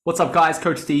What's up, guys?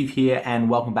 Coach Steve here, and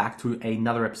welcome back to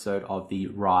another episode of the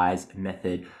Rise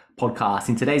Method podcast.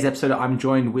 In today's episode, I'm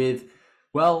joined with,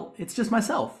 well, it's just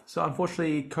myself. So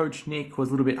unfortunately, Coach Nick was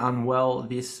a little bit unwell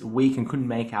this week and couldn't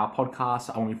make our podcast.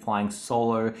 I'm only flying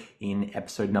solo in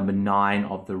episode number 9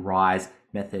 of the Rise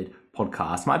Method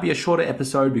podcast. Might be a shorter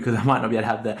episode because I might not be able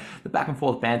to have the back and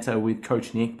forth banter with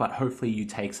Coach Nick, but hopefully you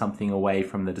take something away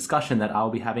from the discussion that I'll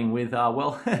be having with,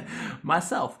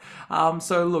 myself.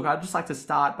 So look, I'd just like to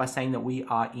start by saying that we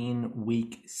are in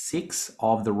week 6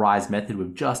 of the Rise Method.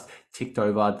 We've just ticked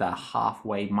over the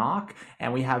halfway mark,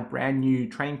 and we have brand new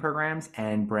training programs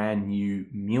and brand new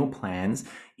meal plans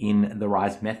in the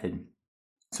Rise Method.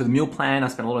 So the meal plan, I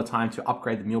spent a lot of time to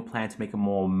upgrade the meal plan to make it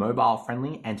more mobile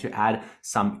friendly and to add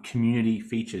some community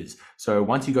features. So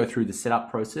once you go through the setup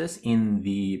process in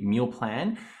the meal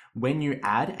plan, when you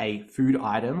add a food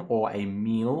item or a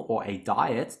meal or a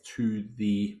diet to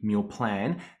the meal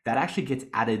plan, that actually gets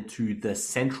added to the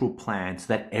central plan so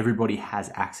that everybody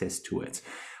has access to it.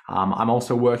 I'm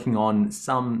also working on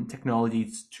some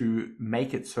technologies to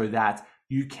make it so that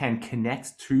you can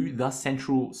connect to the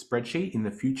central spreadsheet in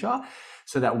the future,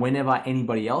 so that whenever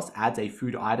anybody else adds a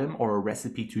food item or a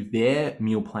recipe to their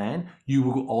meal plan, you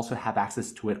will also have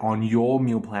access to it on your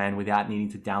meal plan without needing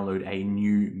to download a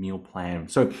new meal plan.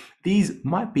 So these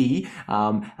might be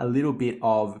a little bit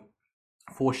of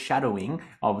foreshadowing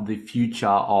of the future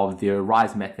of the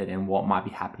Rise Method and what might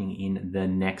be happening in the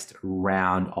next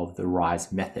round of the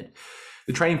Rise Method.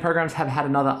 The training programs have had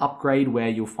another upgrade where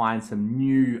you'll find some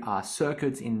new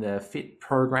circuits in the FIT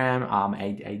program,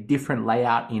 a different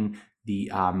layout in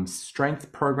the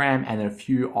strength program, and then a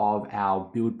few of our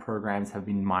build programs have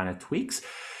been minor tweaks.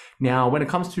 Now, when it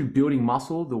comes to building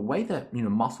muscle, the way that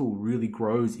muscle really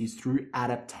grows is through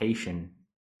adaptation.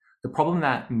 The problem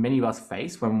that many of us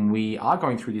face when we are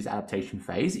going through this adaptation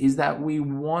phase is that we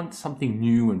want something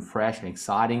new and fresh and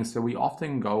exciting. So we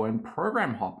often go and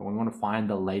program hop, and we want to find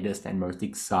the latest and most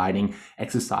exciting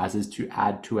exercises to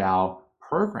add to our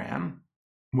program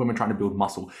when we're trying to build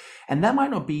muscle. And that might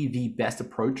not be the best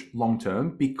approach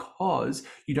long-term, because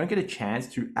you don't get a chance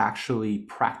to actually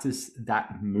practice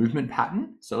that movement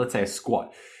pattern. So let's say a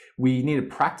squat. We need to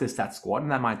practice that squat,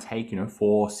 and that might take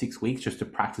 4-6 weeks just to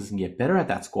practice and get better at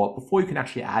that squat before you can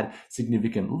actually add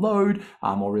significant load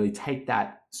or really take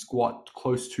that squat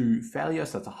close to failure.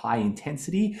 So that's a high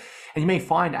intensity. And you may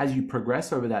find as you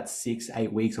progress over that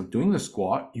 6-8 weeks of doing the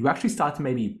squat, you actually start to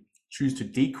maybe choose to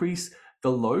decrease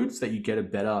the loads so that you get a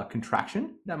better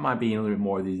contraction. That might be in a little bit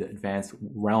more of these advanced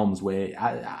realms where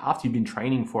after you've been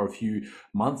training for a few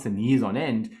months and years on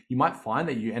end, you might find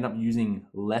that you end up using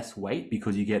less weight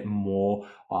because you get more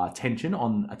tension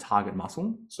on a target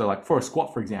muscle. So like for a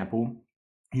squat, for example,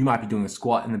 you might be doing a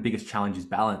squat and the biggest challenge is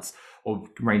balance or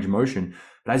range of motion.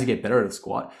 But as you get better at a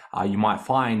squat, you might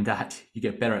find that you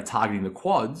get better at targeting the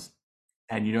quads,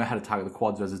 and you know how to target the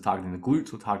quads versus targeting the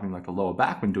glutes or targeting like the lower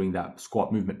back when doing that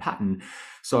squat movement pattern.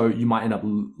 So you might end up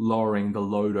lowering the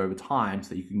load over time so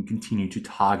that you can continue to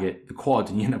target the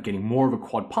quads, and you end up getting more of a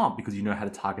quad pump because you know how to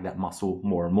target that muscle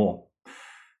more and more.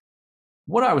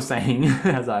 What I was saying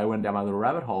as I went down my little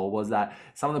rabbit hole was that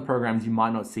some of the programs you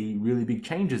might not see really big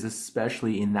changes,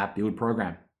 especially in that build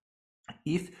program.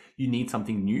 If you need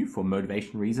something new for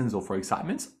motivation reasons or for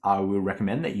excitement, I will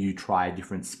recommend that you try a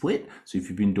different split. So if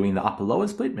you've been doing the upper lower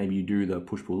split, maybe you do the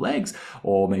push-pull legs,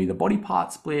 or maybe the body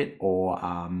part split, or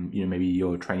maybe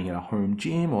you're training at a home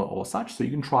gym or such. So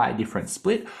you can try a different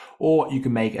split, or you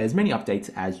can make as many updates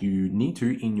as you need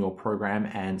to in your program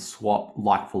and swap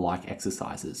like for like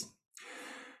exercises.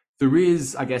 There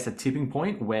is, I guess, a tipping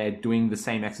point where doing the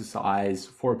same exercise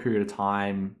for a period of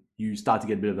time, you start to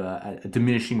get a bit of a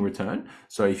diminishing return.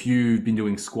 So if you've been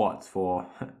doing squats for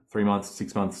 3 months,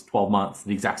 6 months, 12 months,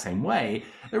 the exact same way,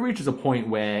 it reaches a point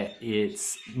where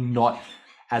it's not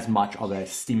as much of a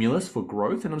stimulus for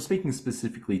growth. And I'm speaking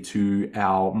specifically to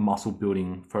our muscle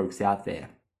building folks out there,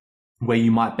 where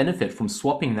you might benefit from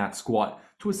swapping that squat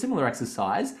to a similar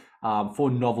exercise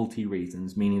for novelty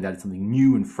reasons, meaning that it's something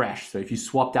new and fresh. So if you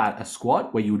swapped out a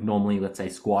squat where you would normally, let's say,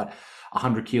 squat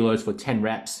 100 kilos for 10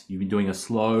 reps, you've been doing a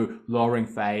slow lowering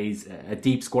phase, a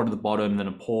deep squat at the bottom, then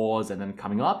a pause, and then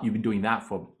coming up. You've been doing that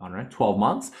for, 12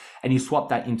 months, and you swap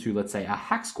that into, let's say, a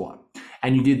hack squat,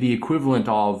 and you did the equivalent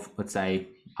of, let's say,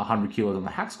 100 kilos on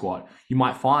the hack squat. You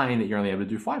might find that you're only able to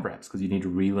do 5 reps because you need to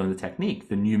relearn the technique.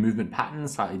 The new movement pattern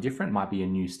is slightly different, might be a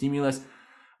new stimulus.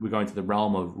 We go into the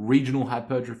realm of regional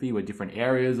hypertrophy, where different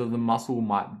areas of the muscle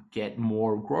might get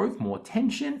more growth, more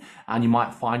tension, and you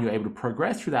might find you're able to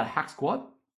progress through that hack squat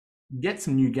get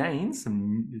some new gains,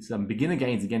 some beginner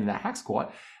gains again in that hack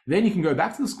squat, then you can go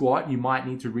back to the squat. You might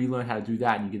need to relearn how to do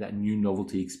that, and you get that new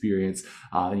novelty experience,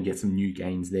 and you get some new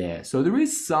gains there. So there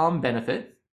is some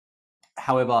benefit.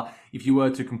 However, if you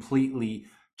were to completely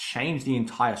change the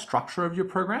entire structure of your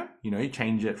program, you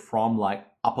change it from like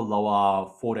upper lower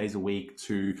 4 days a week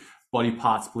to body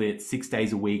part split 6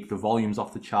 days a week, the volume's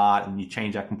off the chart, and you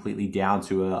change that completely down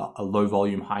to a low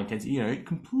volume, high intensity,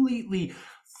 completely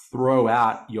throw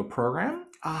out your program,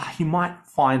 you might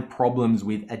find problems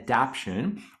with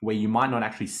adaptation where you might not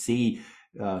actually see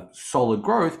solid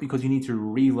growth because you need to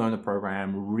relearn the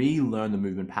program, relearn the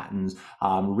movement patterns,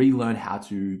 relearn how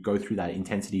to go through that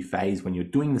intensity phase when you're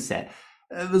doing the set.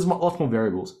 There's lots more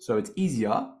variables. So it's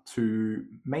easier to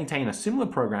maintain a similar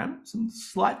program, some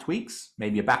slight tweaks,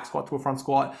 maybe a back squat to a front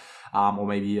squat, or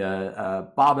maybe a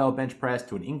barbell bench press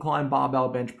to an incline barbell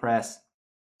bench press,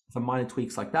 some minor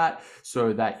tweaks like that,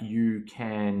 so that you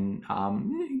can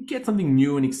get something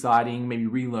new and exciting, maybe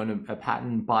relearn a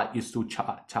pattern, but you're still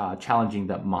challenging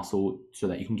that muscle so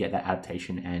that you can get that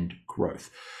adaptation and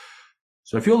growth.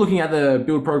 So if you're looking at the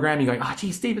build program, you're going,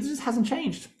 geez, Steve, it just hasn't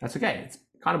changed. That's okay. It's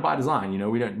kind of by design.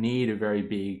 We don't need a very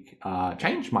big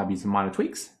change. Might be some minor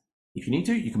tweaks. If you need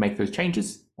to, you can make those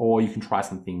changes, or you can try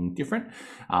something different.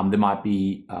 There might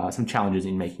be some challenges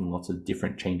in making lots of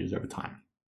different changes over time.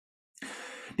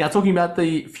 Now, talking about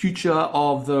the future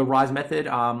of the RISE method,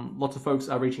 lots of folks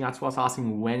are reaching out to us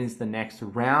asking when is the next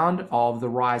round of the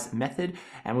RISE method,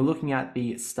 and we're looking at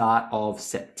the start of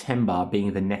September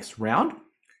being the next round.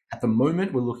 At the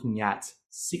moment, we're looking at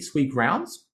 6-week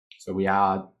rounds. So we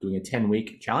are doing a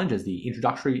 10-week challenge as the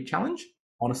introductory challenge,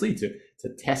 honestly, to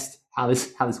test how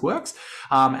this works.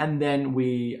 And then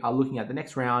we are looking at the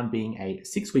next round being a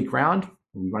 6-week round.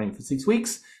 We'll be running for 6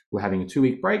 weeks. We're having a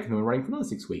 2-week break, and then we're running for another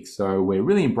 6 weeks. So we're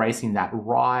really embracing that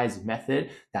RISE method,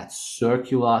 that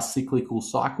circular cyclical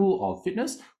cycle of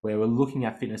fitness, where we're looking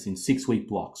at fitness in 6-week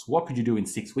blocks. What could you do in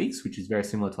 6 weeks, which is very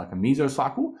similar to like a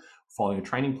mesocycle, following a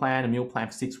training plan, a meal plan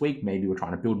for 6 weeks. Maybe we're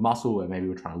trying to build muscle, or maybe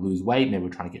we're trying to lose weight, maybe we're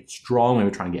trying to get strong, maybe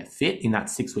we're trying to get fit in that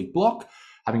 6-week block.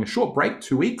 Having a short break,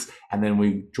 2 weeks, and then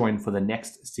we join for the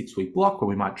next 6-week block where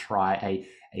we might try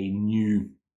a new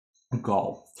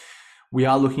goal. We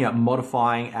are looking at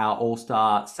modifying our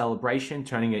All-Star celebration,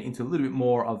 turning it into a little bit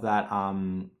more of that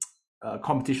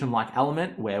competition-like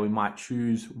element, where we might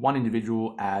choose one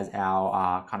individual as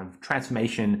our kind of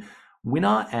transformation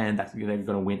winner, and that's they're going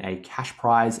to win a cash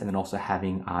prize, and then also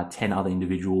having 10 other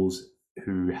individuals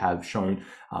who have shown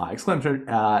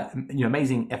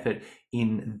amazing effort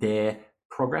in their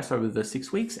progress over the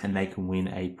 6 weeks, and they can win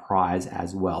a prize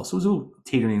as well. So it's all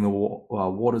teetering the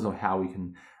waters of how we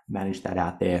can manage that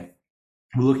out there.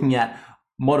 We're looking at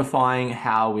modifying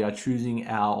how we are choosing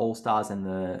our all-stars and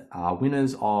the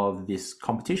winners of this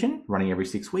competition, running every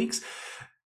 6 weeks,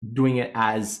 doing it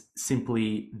as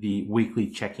simply the weekly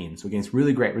check-in. So again, it's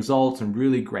really great results and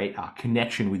really great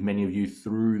connection with many of you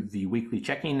through the weekly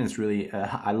check-in. It's really,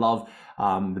 I love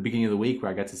the beginning of the week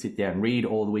where I get to sit there and read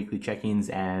all the weekly check-ins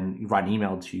and write an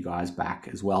email to you guys back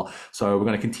as well. So we're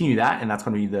going to continue that, and that's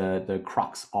going to be the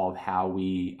crux of how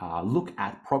we look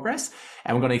at progress.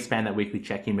 And we're going to expand that weekly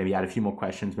check-in, maybe add a few more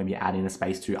questions, maybe add in a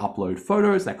space to upload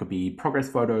photos. That could be progress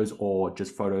photos or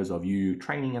just photos of you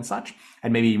training and such,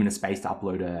 and maybe even a space to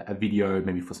upload a video,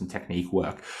 maybe for some technique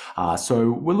work.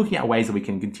 So we're looking at ways that we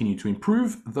can continue to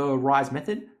improve the RISE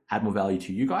method, add more value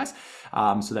to you guys,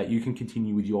 so that you can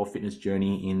continue with your fitness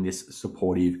journey in this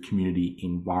supportive community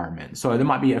environment. So there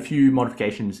might be a few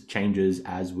modifications, changes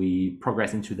as we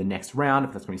progress into the next round,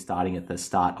 if that's going to be starting at the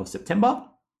start of September.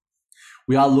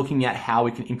 We are looking at how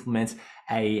we can implement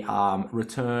a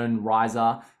return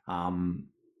riser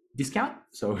discount.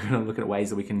 So we're going to look at ways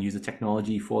that we can use the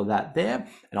technology for that there,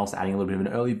 and also adding a little bit of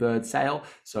an early bird sale.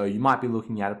 So you might be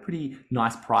looking at a pretty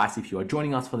nice price if you are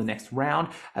joining us for the next round,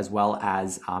 as well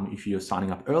as if you're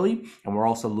signing up early. And we're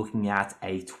also looking at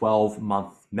a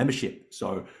 12-month membership.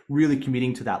 So really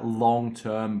committing to that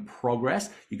long-term progress.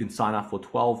 You can sign up for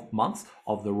 12 months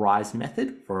of the RISE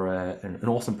method for an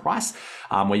awesome price,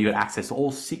 where you get access to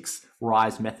all 6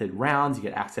 RISE method rounds. You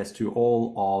get access to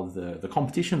all of the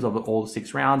competitions of all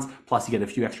 6 rounds, plus you get a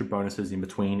few extra bonuses in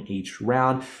between each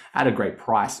round at a great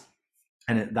price.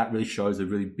 And that really shows a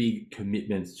really big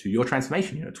commitment to your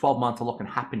transformation. 12 months, a lot can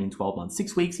happen in 12 months.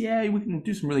 6 weeks, yeah, we can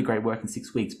do some really great work in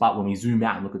 6 weeks. But when we zoom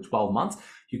out and look at 12 months,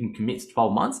 you can commit to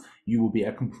 12 months, you will be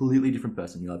a completely different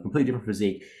person. You'll have a completely different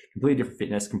physique, completely different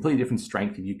fitness, completely different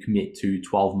strength if you commit to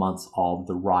 12 months of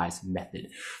the RISE method.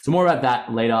 So more about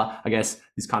that later. I guess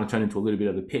this kind of turned into a little bit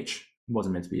of a pitch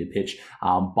wasn't meant to be a pitch,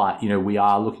 but we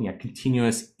are looking at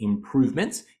continuous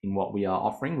improvements in what we are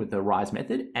offering with the RISE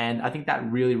method. And I think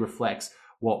that really reflects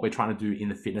what we're trying to do in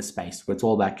the fitness space, where it's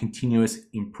all about continuous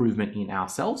improvement in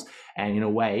ourselves and in a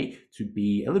way to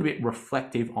be a little bit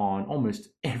reflective on almost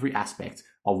every aspect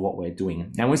of what we're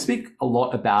doing. And we speak a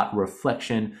lot about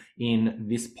reflection in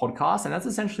this podcast, and that's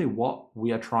essentially what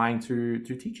we are trying to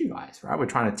teach you guys, right? We're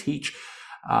trying to teach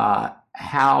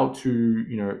how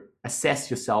to, assess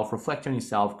yourself, reflect on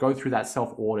yourself, go through that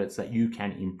self-audit so that you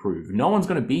can improve. No one's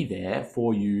going to be there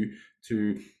for you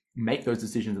to make those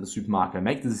decisions at the supermarket,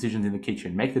 make the decisions in the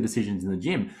kitchen, make the decisions in the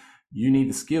gym. You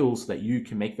need the skills so that you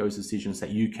can make those decisions,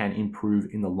 that you can improve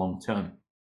in the long term.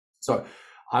 So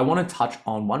I want to touch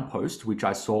on one post which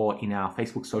I saw in our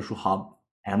Facebook social hub.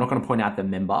 And I'm not going to point out the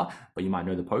member, but you might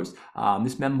know the post.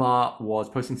 This member was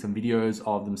posting some videos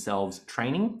of themselves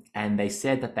training, and they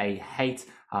said that they hate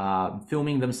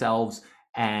filming themselves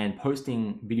and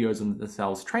posting videos of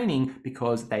themselves training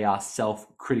because they are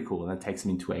self-critical, and that takes them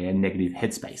into a negative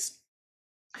headspace.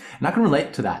 And I can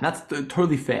relate to that. And that's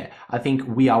totally fair. I think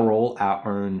we are all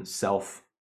our own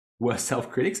worst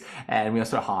self-critics, and we are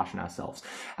so harsh on ourselves.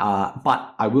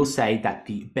 But I will say that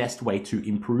the best way to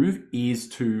improve is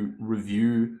to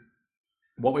review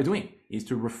what we're doing, is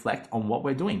to reflect on what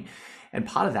we're doing. And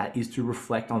part of that is to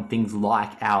reflect on things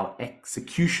like our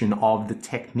execution of the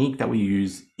technique that we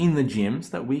use in the gym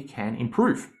so that we can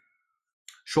improve.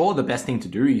 Sure, the best thing to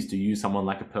do is to use someone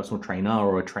like a personal trainer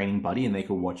or a training buddy, and they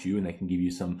can watch you and they can give you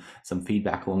some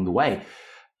feedback along the way.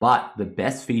 But the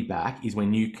best feedback is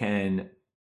when you can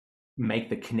make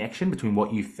the connection between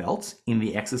what you felt in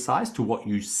the exercise to what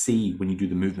you see when you do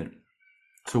the movement.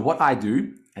 So what I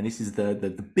do, and this is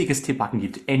the biggest tip I can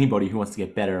give to anybody who wants to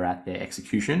get better at their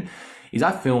execution, is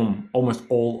I film almost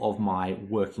all of my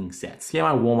working sets. Yeah,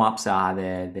 my warm-ups are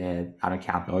there. I don't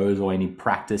count those or any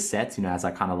practice sets, as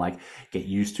I kind of like get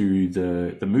used to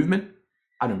the movement.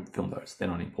 I don't film those. They're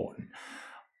not important.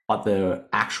 But the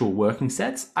actual working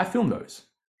sets, I film those.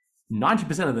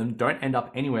 90% of them don't end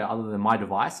up anywhere other than my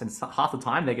device, and half the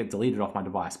time they get deleted off my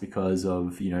device because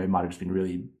of, it might have just been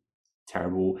really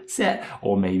terrible set,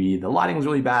 or maybe the lighting was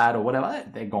really bad or whatever.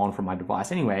 They're gone from my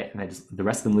device anyway, and the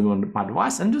rest of them live on my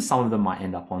device, and just some of them might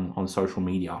end up on social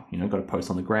media. Got to post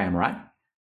on the gram, right?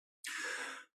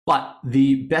 But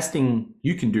the best thing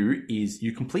you can do is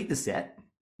you complete the set.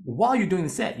 While you're doing the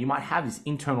set, you might have this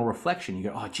internal reflection. You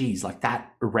go, oh, geez, like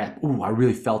that rep, I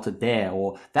really felt it there.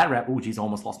 Or that rep, geez, I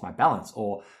almost lost my balance.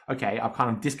 Or, okay, I've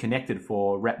kind of disconnected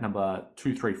for rep number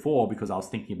 2, 3, 4 because I was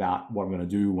thinking about what I'm going to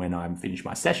do when I'm finished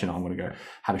my session. I'm going to go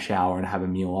have a shower and have a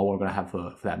meal. Or what I'm going to have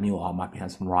for that meal, I might be having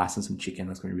some rice and some chicken.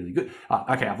 That's going to be really good.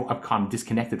 Okay, I've kind of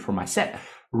disconnected from my set,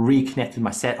 reconnected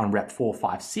my set on rep 4,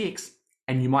 5, 6.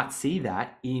 And you might see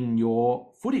that in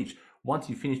your footage. Once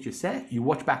you finished your set, you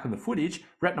watch back on the footage.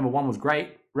 Rep number 1 was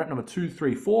great. Rep number 2,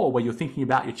 3, 4, where you're thinking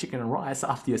about your chicken and rice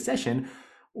after your session,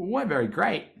 weren't very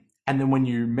great. And then when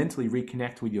you mentally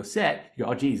reconnect with your set, you go,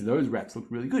 oh, geez, those reps look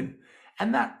really good.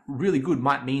 And that really good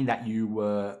might mean that you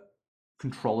were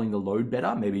controlling the load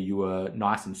better. Maybe you were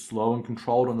nice and slow and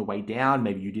controlled on the way down.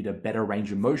 Maybe you did a better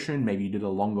range of motion. Maybe you did a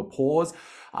longer pause.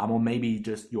 Or maybe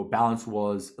just your balance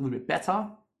was a little bit better.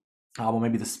 Or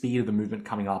maybe the speed of the movement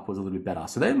coming up was a little bit better.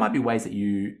 So there might be ways that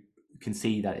you can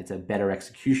see that it's a better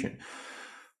execution.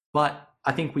 But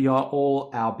I think we are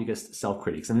all our biggest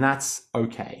self-critics, and that's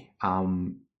okay.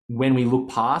 When we look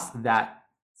past that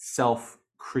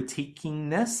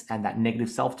self-critiquingness and that negative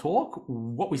self-talk,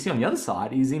 what we see on the other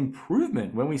side is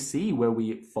improvement. When we see where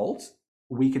we fault,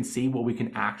 we can see what we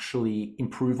can actually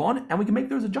improve on, and we can make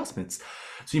those adjustments.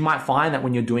 So you might find that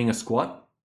when you're doing a squat,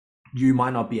 you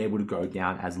might not be able to go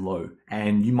down as low.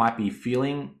 And you might be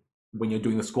feeling when you're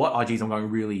doing the squat, oh, geez, I'm going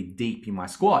really deep in my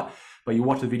squat. But you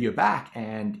watch the video back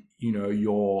and,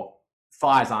 your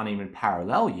thighs aren't even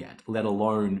parallel yet, let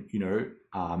alone,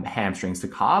 hamstrings to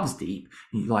calves deep.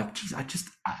 And you're like, geez,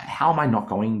 how am I not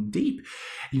going deep?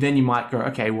 And then you might go,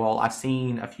 okay, well, I've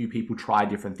seen a few people try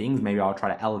different things. Maybe I'll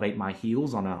try to elevate my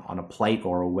heels on a plate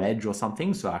or a wedge or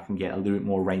something so I can get a little bit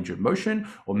more range of motion.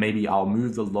 Or maybe I'll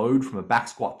move the load from a back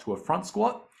squat to a front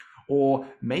squat. Or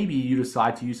maybe you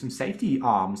decide to use some safety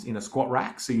arms in a squat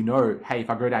rack. So hey, if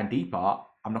I go down deeper,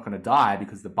 I'm not going to die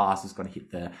because the bar's just going to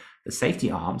hit the safety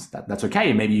arms. That's okay.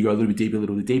 And maybe you go a little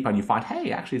bit deeper, and you find,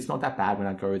 hey, actually, it's not that bad when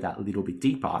I go that little bit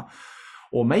deeper.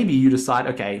 Or maybe you decide,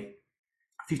 okay,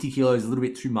 50 kilos is a little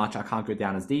bit too much. I can't go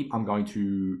down as deep. I'm going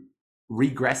to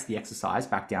regress the exercise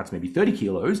back down to maybe 30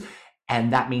 kilos.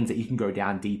 And that means that you can go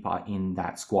down deeper in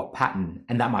that squat pattern.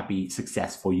 And that might be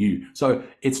success for you. So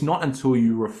it's not until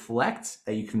you reflect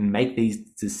that you can make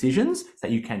these decisions that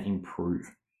you can improve.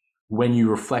 when you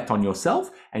reflect on yourself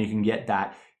and you can get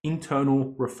that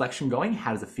internal reflection going,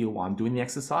 how does it feel while I'm doing the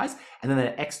exercise? And then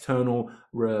that external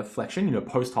reflection,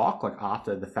 post hoc, like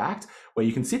after the fact, where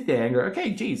you can sit there and go,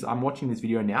 okay, geez, I'm watching this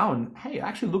video now and hey, it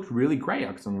actually looked really great.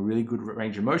 I got some really good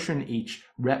range of motion. Each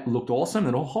rep looked awesome.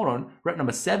 And hold on, rep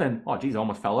number 7, oh geez, I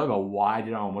almost fell over. Why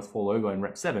did I almost fall over in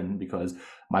rep 7? Because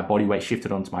my body weight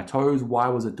shifted onto my toes. Why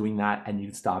was it doing that? And you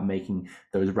can start making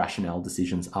those rationale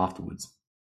decisions afterwards.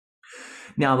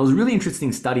 Now, there was a really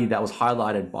interesting study that was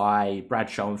highlighted by Brad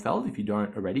Schoenfeld. If you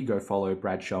don't already, go follow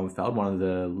Brad Schoenfeld, one of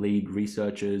the lead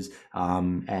researchers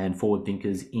and forward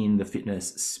thinkers in the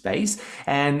fitness space.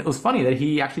 And it was funny that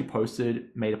he actually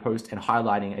made a post and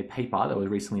highlighting a paper that was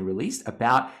recently released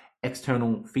about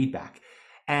external feedback.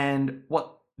 And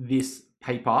what this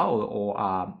paper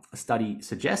or study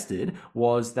suggested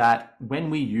was that when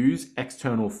we use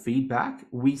external feedback,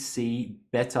 we see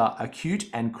better acute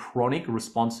and chronic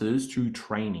responses to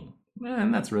training.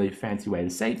 And that's a really fancy way to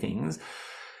say things.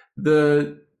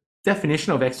 The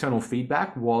definition of external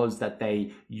feedback was that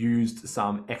they used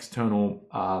some external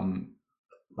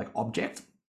object.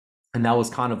 And that was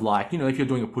kind of like, if you're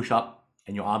doing a push-up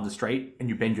and your arms are straight and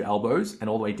you bend your elbows and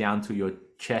all the way down to your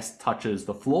chest touches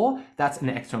the floor, that's an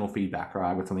external feedback,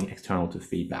 right? With something external to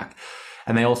feedback.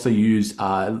 And they also use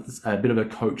a bit of a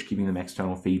coach giving them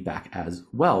external feedback as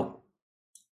well.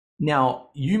 Now,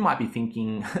 you might be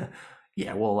thinking,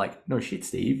 yeah, well, no shit,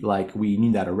 Steve, we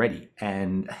knew that already.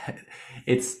 And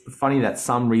it's funny that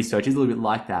some research is a little bit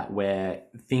like that, where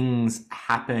things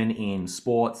happen in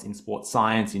sports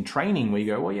science, in training, where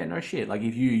you go, well, yeah, no shit.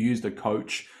 If you used a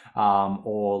coach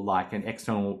or an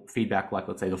external feedback,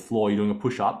 let's say the floor, you're doing a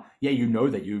push-up, yeah, you know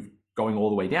that you're going all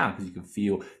the way down because you can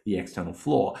feel the external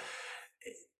floor.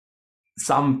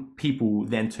 Some people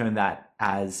then turn that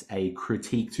as a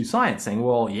critique to science, saying,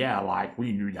 well, yeah,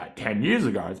 we knew that 10 years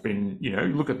ago. It's been,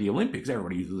 look at the Olympics,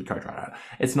 everybody uses a coach right now.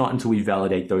 It's not until we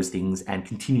validate those things and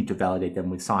continue to validate them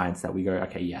with science that we go,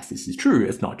 okay, yes, this is true.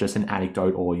 It's not just an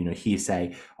anecdote or,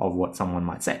 hearsay of what someone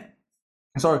might say.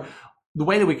 So the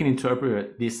way that we can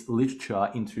interpret this literature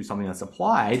into something that's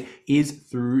applied is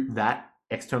through that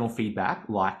external feedback,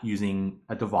 like using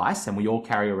a device. And we all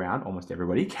carry around, almost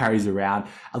everybody carries around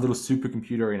a little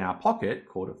supercomputer in our pocket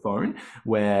called a phone,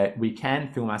 where we can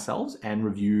film ourselves and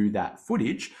review that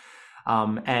footage.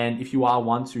 And if you are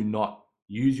one to not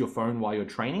use your phone while you're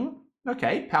training,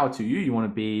 okay, power to you. You want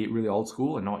to be really old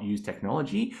school and not use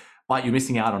technology. But you're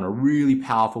missing out on a really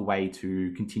powerful way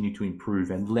to continue to improve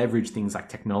and leverage things like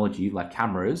technology, like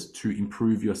cameras, to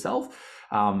improve yourself.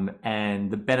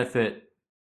 And the benefit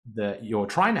that you're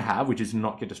trying to have, which is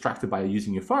not get distracted by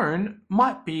using your phone,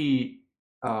 might be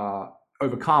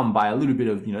overcome by a little bit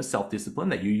of self-discipline,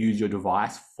 that you use your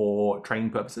device for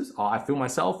training purposes. I film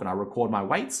myself and I record my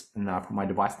weights and I put my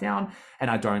device down, and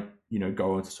I don't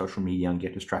go into social media and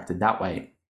get distracted that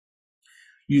way.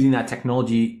 Using that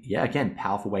technology, yeah, again,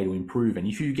 powerful way to improve. And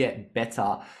if you get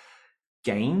better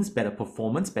gains, better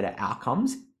performance, better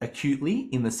outcomes acutely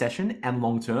in the session and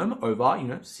long-term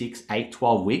over, 6, 8,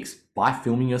 12 weeks by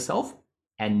filming yourself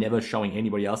and never showing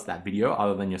anybody else that video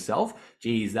other than yourself,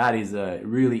 geez, that is a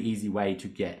really easy way to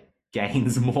get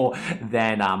gains more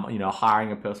than,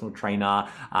 hiring a personal trainer,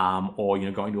 or,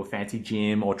 going to a fancy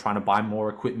gym, or trying to buy more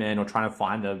equipment, or trying to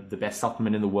find the best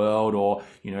supplement in the world, or,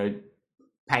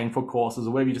 paying for courses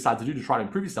or whatever you decide to do to try to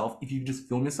improve yourself. If you just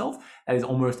film yourself, that is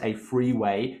almost a free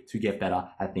way to get better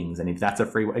at things. And if that's a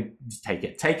free way, just take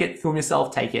it, film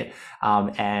yourself, take it,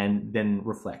 and then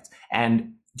reflect.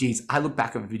 And geez, I look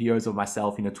back at videos of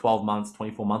myself, 12 months,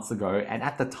 24 months ago. And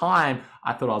at the time,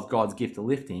 I thought I was God's gift to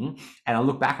lifting. And I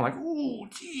look back, I'm like, oh,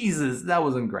 Jesus, that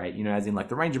wasn't great. As in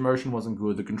the range of motion wasn't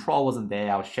good. The control wasn't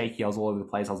there. I was shaky. I was all over the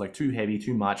place. I was too heavy,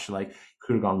 too much.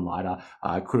 Could have gone lighter,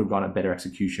 could have gone at better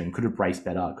execution, could have braced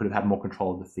better, could have had more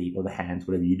control of the feet or the hands,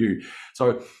 whatever you do.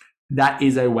 So that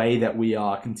is a way that we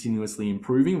are continuously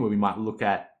improving, where we might look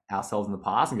at ourselves in the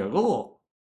past and go, oh,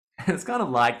 it's kind of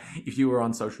like if you were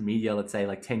on social media, let's say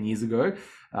 10 years ago,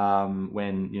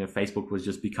 when Facebook was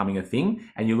just becoming a thing,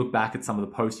 and you look back at some of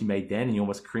the posts you made then and you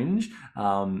almost cringe.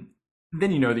 Then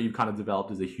you know that you've kind of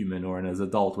developed as a human or as an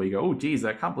adult, where you go, oh, geez,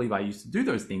 I can't believe I used to do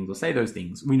those things or say those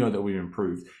things. We know that we've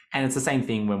improved. And it's the same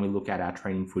thing when we look at our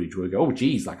training footage, where we go, oh,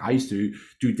 geez, I used to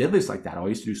do deadlifts like that, or I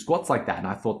used to do squats like that, and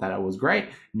I thought that it was great.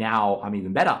 Now I'm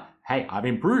even better. Hey, I've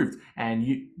improved. And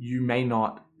you may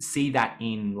not see that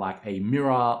in a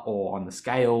mirror or on the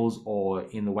scales or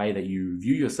in the way that you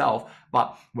view yourself.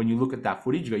 But when you look at that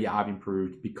footage, you go, yeah, I've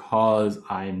improved because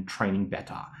I'm training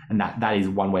better. And that is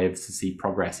one way to see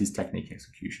progress, is technique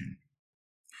execution.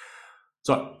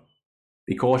 So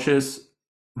be cautious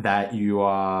that you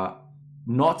are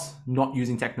not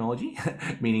using technology,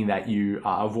 meaning that you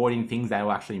are avoiding things that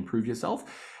will actually improve yourself,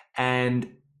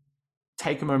 and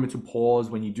take a moment to pause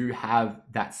when you do have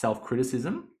that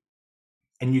self-criticism,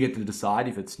 and you get to decide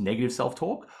if it's negative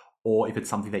self-talk or if it's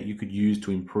something that you could use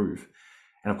to improve.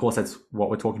 And of course, that's what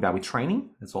we're talking about with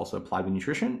training. It's also applied with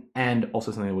nutrition, and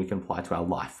also something that we can apply to our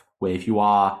life, where if you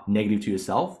are negative to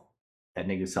yourself, that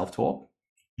negative self-talk,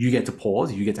 you get to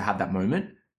pause, you get to have that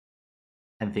moment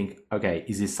and think, okay,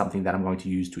 is this something that I'm going to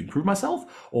use to improve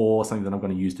myself or something that I'm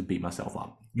going to use to beat myself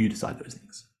up? You decide those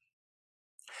things.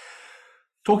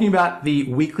 Talking about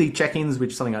the weekly check-ins,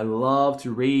 which is something I love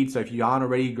to read. So if you aren't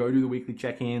already, go do the weekly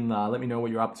check-in. Let me know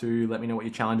what you're up to. Let me know what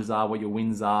your challenges are, what your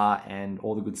wins are, and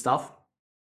all the good stuff.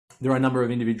 There are a number of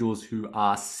individuals who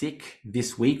are sick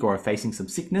this week or are facing some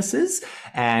sicknesses,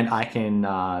 and I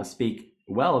can speak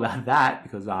well about that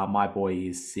because my boy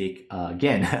is sick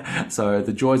again. So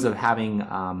the joys of having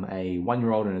a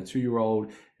 1-year-old and a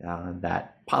 2-year-old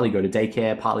that partly go to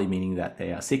daycare, partly meaning that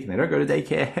they are sick and they don't go to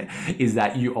daycare, is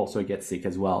that you also get sick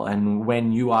as well. And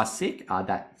when you are sick,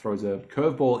 that throws a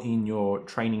curveball in your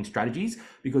training strategies,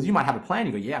 because you might have a plan.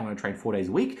 You go, yeah, I'm going to train 4 days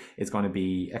a week. It's going to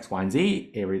be X, Y, and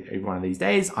Z every one of these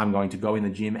days. I'm going to go in the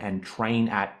gym and train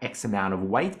at X amount of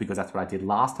weight because that's what I did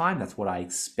last time. That's what I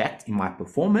expect in my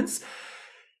performance.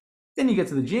 Then you get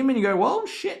to the gym and you go, well,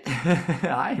 shit,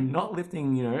 I am not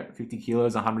lifting, 50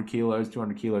 kilos, 100 kilos,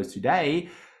 200 kilos today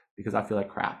because I feel like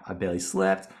crap. I barely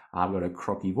slept. I've got a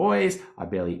croaky voice.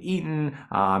 I've barely eaten.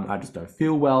 I just don't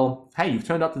feel well. Hey, you've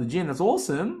turned up to the gym. That's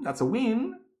awesome. That's a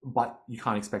win, but you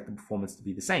can't expect the performance to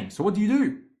be the same. So what do?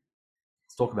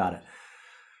 Let's talk about it.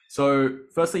 So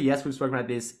firstly, yes, we've spoken about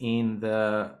this in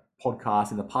the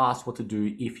podcast in the past, what to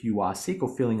do if you are sick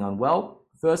or feeling unwell.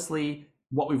 Firstly,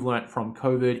 what we've learned from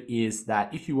COVID is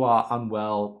that if you are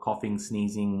unwell, coughing,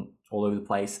 sneezing all over the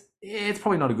place, it's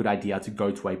probably not a good idea to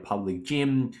go to a public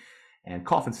gym and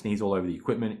cough and sneeze all over the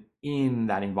equipment in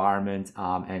that environment,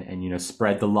 and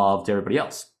spread the love to everybody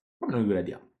else. Probably not a good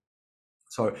idea.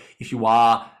 So if you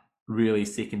are really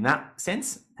sick in that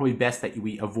sense, probably best that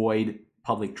we avoid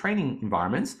public training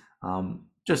environments,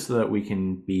 just so that we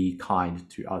can be kind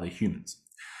to other humans.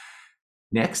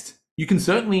 Next, you can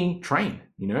certainly train,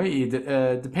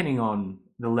 depending on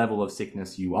the level of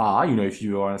sickness you are. If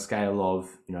you are on a scale of,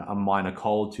 a minor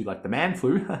cold to like the man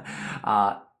flu,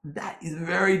 that is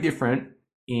very different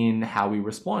in how we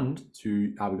respond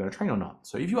to are we going to train or not.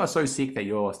 So if you are so sick that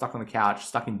you're stuck on the couch,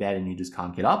 stuck in bed, and you just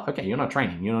can't get up, okay, you're not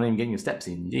training. You're not even getting your steps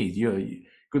in. Geez, you're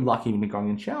good luck even going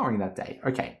and showering that day.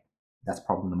 Okay, that's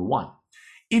problem number one.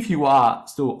 If you are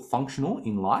still functional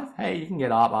in life, hey, you can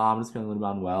get up. I'm just feeling a little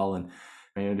bit unwell and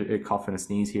maybe a cough and a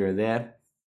sneeze here or there.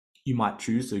 You might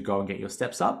choose to go and get your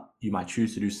steps up. You might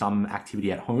choose to do some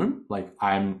activity at home. Like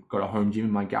I've got a home gym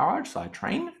in my garage, so I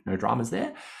train, no dramas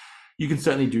there. You can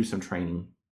certainly do some training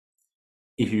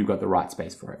if you've got the right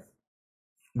space for it.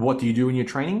 What do you do when you're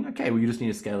training? Okay, well, you just need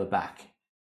to scale it back.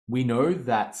 We know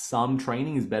that some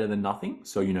training is better than nothing.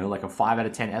 So, like a 5 out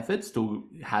of 10 effort still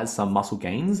has some muscle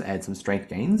gains and some strength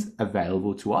gains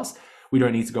available to us. We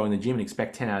don't need to go in the gym and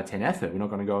expect 10 out of 10 effort. We're not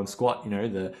going to go and squat,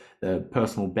 the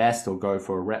personal best or go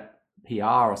for a rep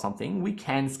PR or something. We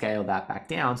can scale that back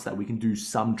down so that we can do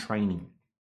some training.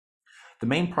 The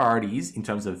main priorities in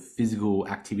terms of physical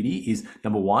activity is,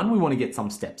 number one, we want to get some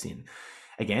steps in.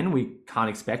 Again, we can't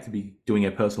expect to be doing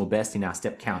a personal best in our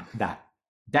step count that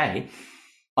day,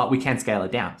 but we can scale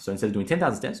it down. So instead of doing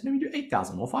 10,000 steps, maybe do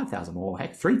 8,000 or 5,000 or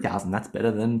heck, 3,000. That's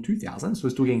better than 2,000. So we're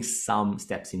still getting some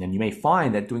steps in. And you may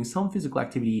find that doing some physical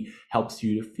activity helps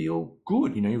you to feel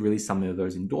good. You release some of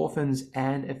those endorphins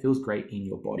and it feels great in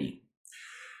your body.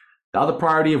 The other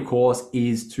priority, of course,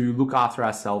 is to look after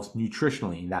ourselves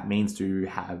nutritionally. That means to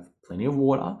have plenty of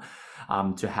water,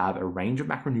 to have a range of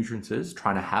macronutrients,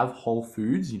 trying to have whole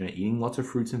foods, eating lots of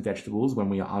fruits and vegetables when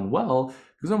we are unwell.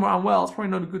 Because when we're unwell, it's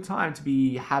probably not a good time to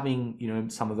be having,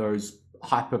 some of those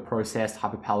hyper-processed,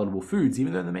 hyper-palatable foods,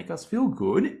 even though they make us feel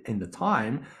good in the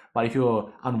time. But if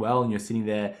you're unwell and you're sitting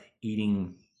there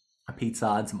eating a pizza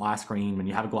and some ice cream and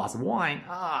you have a glass of wine,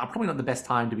 probably not the best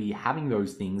time to be having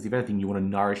those things. If anything, you want to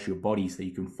nourish your body so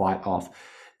you can fight off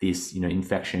this,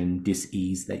 infection,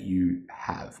 dis-ease that you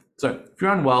have. So if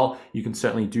you're unwell, you can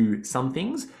certainly do some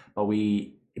things, but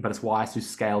it's wise to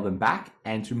scale them back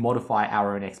and to modify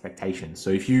our own expectations. So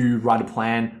if you write a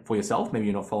plan for yourself, maybe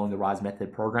you're not following the RISE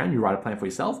method program, you write a plan for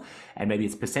yourself, and maybe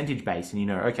it's percentage based,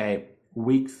 and okay,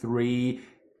 week 3,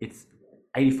 it's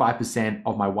 85%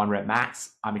 of my 1 rep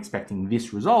max. I'm expecting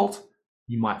this result.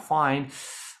 You might find,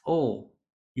 you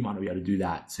might not be able to do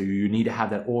that. So you need to have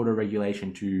that auto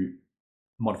regulation to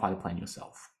modify the plan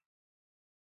yourself.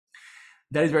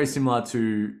 That is very similar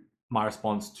to my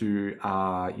response to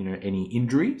any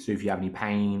injury. So if you have any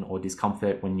pain or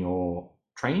discomfort when you're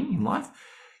training in life,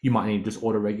 you might need to just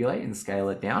auto-regulate and scale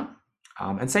it down.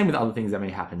 And same with other things that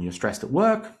may happen. You're stressed at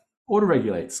work,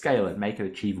 auto-regulate, scale it, make it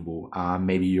achievable.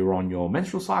 Maybe you're on your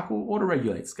menstrual cycle,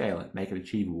 auto-regulate, scale it, make it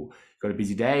achievable. You've got a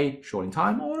busy day, short in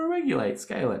time, auto-regulate,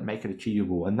 scale it, make it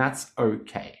achievable. And that's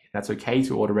okay. That's okay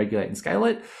to auto-regulate and scale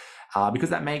it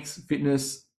because that makes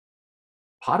fitness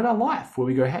part of our life, where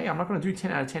we go, hey, I'm not going to do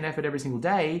 10 out of 10 effort every single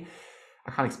day.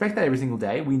 I can't expect that every single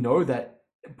day. We know that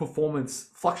performance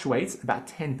fluctuates about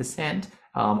 10%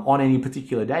 on any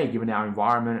particular day, given our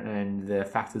environment and the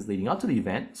factors leading up to the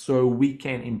event. So we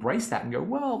can embrace that and go,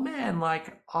 well, man,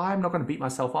 like, I'm not going to beat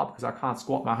myself up because I can't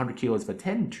squat my 100 kilos for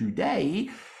 10 today.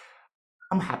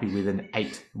 I'm happy with an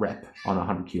 8 rep on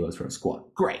 100 kilos for a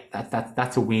squat. Great.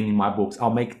 That's a win in my books.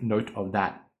 I'll make note of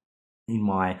that in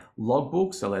my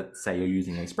logbook. So let's say you're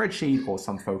using a spreadsheet, or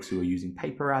some folks who are using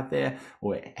paper out there,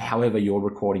 or however you're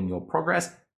recording your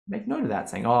progress, make note of that,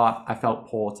 saying, oh, I felt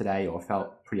poor today, or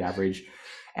felt pretty average.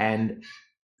 And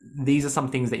these are some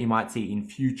things that you might see in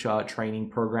future training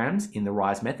programs in the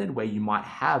RISE method, where you might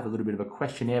have a little bit of a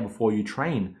questionnaire before you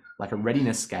train, like a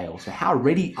readiness scale. So how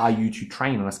ready are you to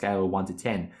train on a scale of 1 to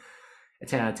 10? A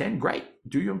 10 out of 10, great.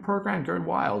 Do your program, go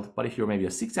wild. But if you're maybe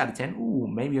a 6 out of 10,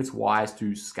 maybe it's wise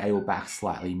to scale back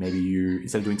slightly. Maybe you,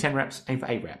 instead of doing 10 reps, aim for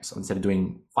 8 reps. Or instead of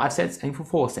doing 5 sets, aim for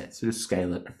 4 sets. So just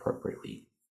scale it appropriately.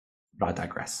 But I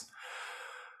digress.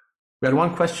 We had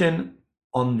one question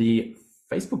on the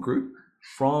Facebook group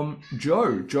from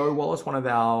Joe. Joe Wallace, one of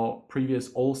our previous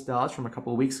All-Stars from a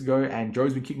couple of weeks ago. And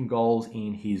Joe's been kicking goals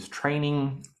in his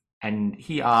training. And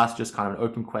he asked just kind of an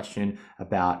open question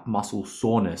about muscle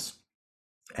soreness.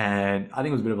 And I think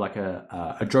it was a bit of like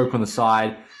a joke on the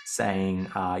side, saying,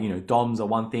 DOMs are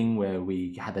one thing where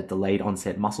we had that delayed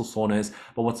onset muscle soreness,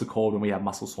 but what's it called when we have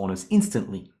muscle soreness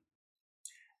instantly?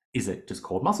 Is it just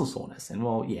called muscle soreness? And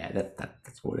well, yeah,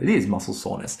 that's what it is, muscle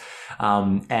soreness.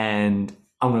 And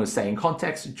I'm going to say in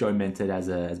context, Joe meant it as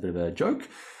a bit of a joke.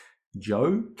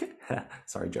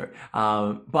 Sorry, Joe.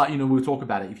 But we'll talk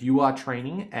about it. If you are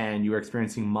training and you're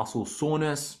experiencing muscle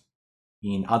soreness,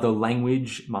 in other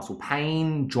language, muscle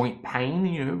pain, joint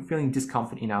pain, feeling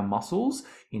discomfort in our muscles,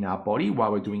 in our body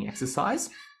while we're doing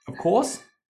exercise. Of course,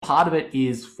 part of it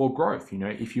is for growth.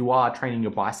 If you are training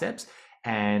your biceps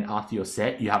and after your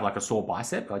set, you have like a sore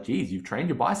bicep, like, geez, you've trained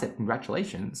your bicep,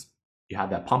 congratulations. You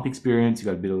had that pump experience, you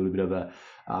got a little bit of a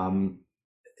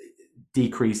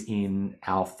decrease in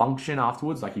our function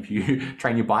afterwards. Like if you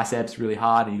train your biceps really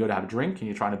hard and you go to have a drink and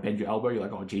you're trying to bend your elbow, you're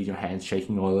like, oh geez, your hand's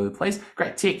shaking all over the place.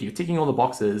 Great, tick. You're ticking all the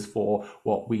boxes for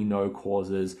what we know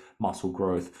causes muscle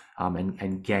growth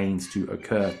and gains to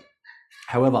occur.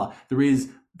 However, there is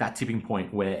that tipping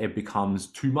point where it becomes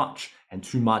too much, and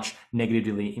too much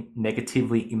negatively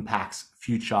impacts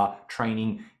future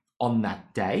training on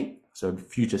that day. So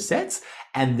future sets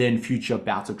and then future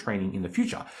bouts of training in the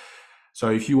future. So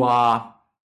if you are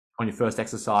on your first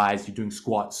exercise, you're doing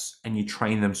squats and you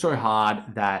train them so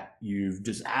hard that you've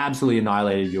just absolutely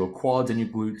annihilated your quads and your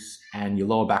glutes and your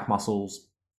lower back muscles.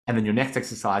 And then your next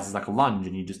exercise is like a lunge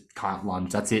and you just can't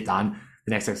lunge. That's it, done.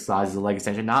 The next exercise is a leg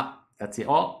extension. Nah, that's it.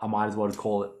 Oh, I might as well just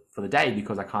call it for the day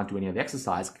because I can't do any other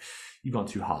exercise. You've gone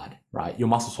too hard, right? Your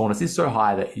muscle soreness is so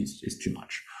high that it's too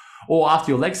much. Or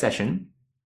after your leg session,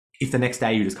 if the next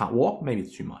day you just can't walk, maybe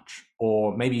it's too much.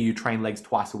 Or maybe you train legs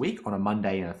twice a week on a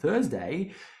Monday and a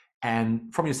Thursday.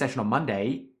 And from your session on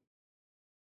Monday,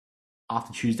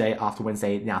 after Tuesday, after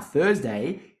Wednesday, now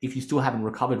Thursday, if you still haven't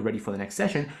recovered ready for the next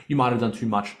session, you might have done too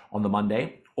much on the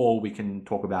Monday. Or we can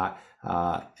talk about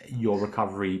your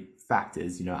recovery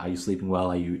factors. Are you sleeping well?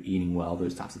 Are you eating well?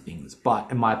 Those types of things. But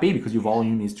it might be because your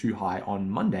volume is too high on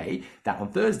Monday that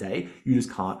on Thursday, you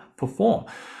just can't perform.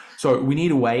 So we need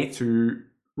a way to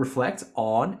reflect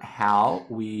on how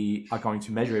we are going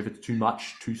to measure if it's too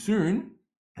much too soon,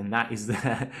 and that is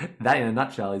that in a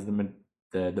nutshell is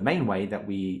the main way that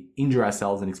we injure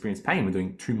ourselves and experience pain. We're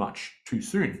doing too much too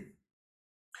soon.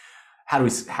 How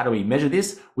do we measure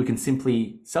this? We can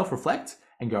simply self-reflect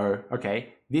and go,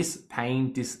 okay, this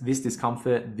pain, this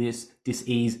discomfort, this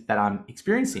dis-ease that I'm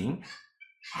experiencing,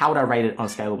 how would I rate it on a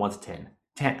scale of 1 to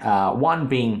 10? 1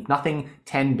 being nothing,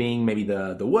 10 being maybe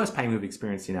the worst pain we've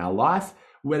experienced in our life.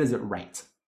 Where does it rate?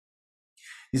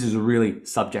 This is a really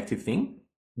subjective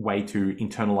way to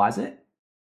internalize it.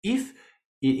 If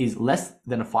it is less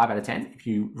than a 5 out of 10, if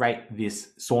you rate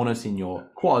this soreness in your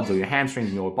quads or your hamstrings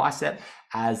and your bicep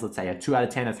as, let's say, a 2 out of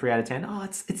 10, a 3 out of 10,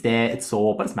 it's there, it's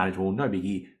sore, but it's manageable, no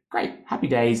biggie. Great, happy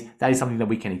days. That is something that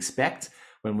we can expect.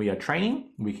 when we are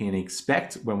training, we can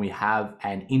expect when we have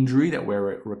an injury that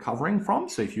we're recovering from.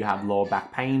 So if you have lower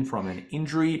back pain from an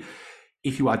injury,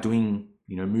 if you are doing,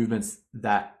 movements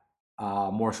that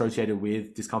are more associated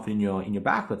with discomfort in your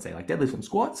back, let's say like deadlifts and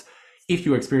squats, if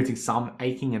you're experiencing some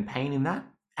aching and pain in that,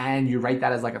 and you rate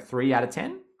that as like a 3 out of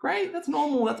 10, great, that's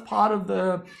normal. That's part of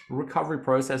the recovery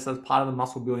process. That's part of the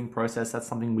muscle building process. That's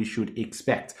something we should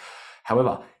expect.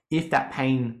 However, if that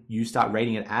pain, you start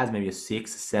rating it as maybe a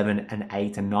 6, 7, an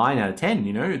 8, a 9 out of 10,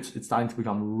 it's starting to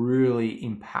become really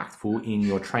impactful in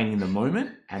your training in the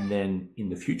moment and then in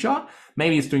the future.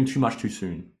 Maybe it's doing too much too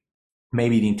soon.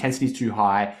 Maybe the intensity is too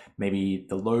high, maybe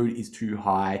the load is too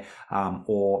high,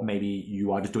 or maybe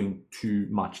you are just doing too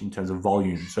much in terms of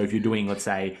volume. So if you're doing, let's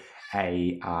say,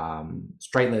 a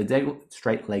straight leg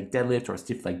deadlift or a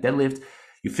stiff leg deadlift,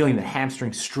 you're feeling the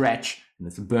hamstring stretch and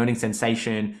there's a burning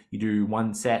sensation. You do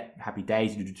 1 set, happy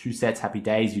days. You do 2 sets, happy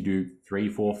days. You do 3,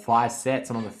 4, 5 sets,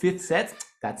 and on the 5th set,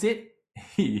 that's it.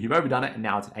 You've overdone it, and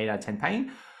now it's an 8 out of 10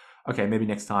 pain. Okay, maybe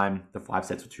next time the 5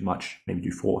 sets are too much. Maybe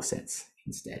do 4 sets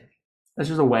instead. That's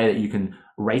just a way that you can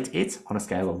rate it on a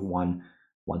scale of 1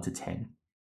 to 10.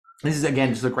 This is, again,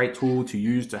 just a great tool to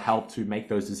use to help to make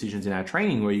those decisions in our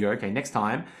training where you go, okay, next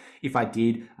time, if I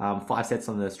did 5 sets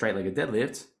on the straight-legged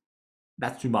deadlift,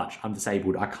 that's too much. I'm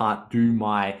disabled. I can't do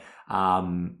my,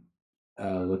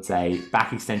 let's say,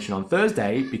 back extension on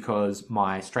Thursday because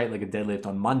my straight-legged deadlift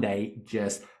on Monday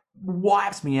just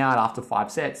wipes me out after 5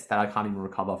 sets that I can't even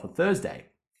recover for Thursday.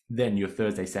 Then your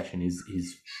Thursday session is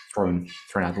thrown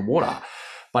out of the water.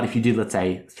 But if you did, let's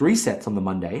say, 3 sets on the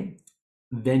Monday,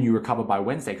 then you recover by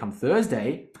Wednesday. Come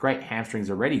Thursday, great, hamstrings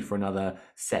are ready for another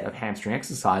set of hamstring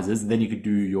exercises. Then you could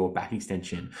do your back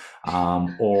extension,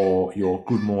 or your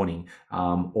good morning,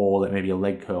 or maybe a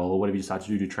leg curl, or whatever you decide to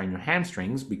do to train your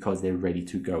hamstrings because they're ready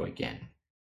to go again.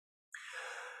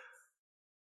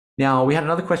 Now, we had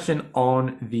another question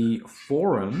on the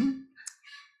forum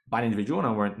by an individual, and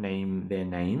I won't name their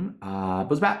name, but it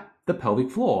was about the pelvic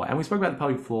floor. And we spoke about the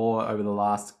pelvic floor over the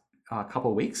last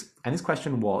couple of weeks. And this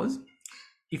question was,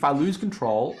 if I lose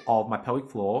control of my pelvic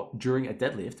floor during a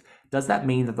deadlift, does that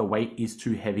mean that the weight is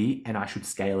too heavy and I should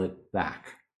scale it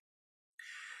back?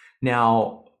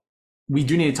 Now, we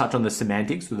do need to touch on the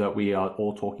semantics so that we are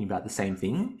all talking about the same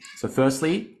thing. So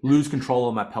firstly, lose control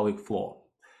of my pelvic floor.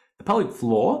 The pelvic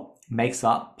floor makes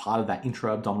up part of that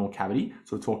intra-abdominal cavity.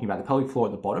 So we're talking about the pelvic floor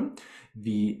at the bottom,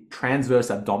 the transverse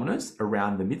abdominis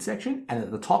around the midsection, and at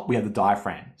the top we have the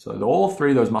diaphragm. So all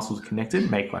 3 of those muscles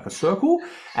connected make like a circle,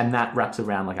 and that wraps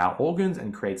around like our organs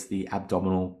and creates the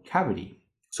abdominal cavity.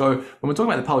 So when we're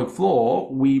talking about the pelvic floor,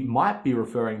 we might be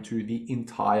referring to the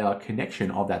entire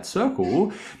connection of that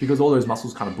circle because all those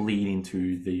muscles kind of bleed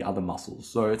into the other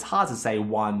muscles. So it's hard to say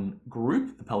one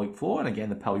group, the pelvic floor. And again,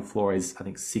 the pelvic floor is, I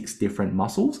think, 6 different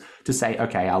muscles to say,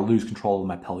 okay, I'll lose control of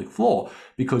my pelvic floor,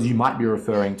 because you might be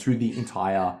referring to the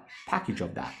entire package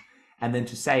of that. And then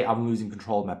to say I'm losing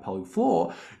control of my pelvic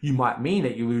floor, you might mean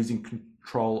that you're losing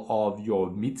control of your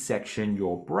midsection,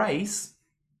 your brace,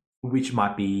 which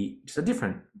might be just a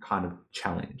different kind of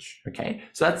challenge, okay?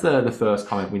 So that's the first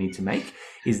comment we need to make,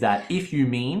 is that if you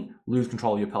mean lose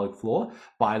control of your pelvic floor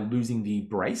by losing the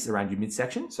brace around your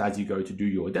midsection, so as you go to do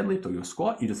your deadlift or your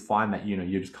squat, you just find that,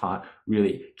 you just can't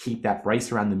really keep that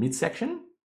brace around the midsection,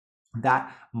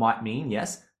 that might mean,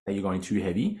 yes, that you're going too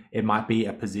heavy. It might be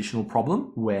a positional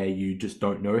problem where you just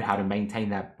don't know how to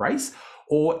maintain that brace,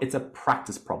 or it's a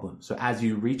practice problem. So as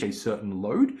you reach a certain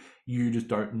load, you just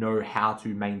don't know how to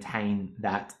maintain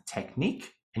that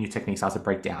technique, and your technique starts to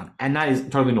break down. And that is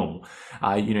totally normal.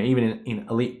 Even in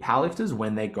elite powerlifters,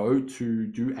 when they go to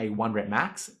do a 1 rep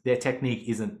max, their technique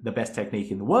isn't the best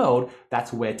technique in the world.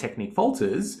 That's where technique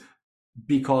falters,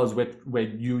 because we're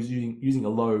using a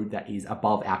load that is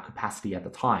above our capacity at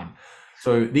the time.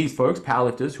 So these folks,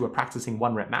 powerlifters who are practicing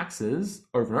 1 rep maxes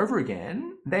over and over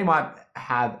again, they might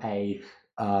have a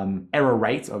error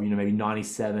rate of maybe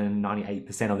 97,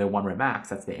 98% of their 1 rep max.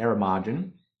 That's the error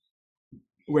margin.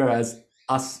 Whereas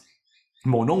us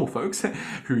more normal folks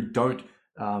who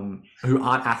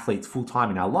aren't athletes full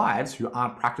time in our lives, who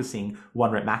aren't practicing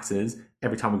 1 rep maxes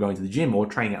every time we're going to the gym or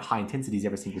training at high intensities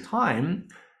every single time,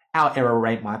 our error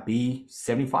rate might be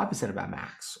 75% of our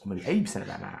max, or maybe 80% of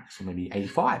our max, or maybe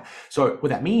 85. So what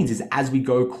that means is as we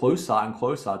go closer and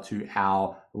closer to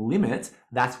our limit,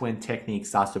 that's when technique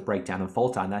starts to break down and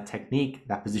falter. And that technique,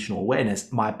 that positional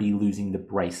awareness, might be losing the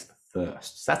brace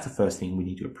first. So that's the first thing we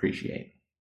need to appreciate.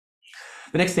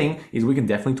 The next thing is we can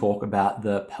definitely talk about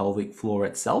the pelvic floor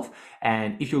itself.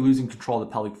 And if you're losing control of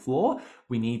the pelvic floor,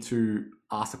 we need to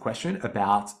ask the question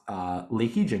about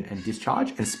leakage and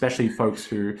discharge, and especially folks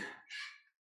who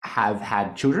have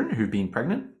had children who've been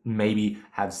pregnant, maybe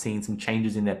have seen some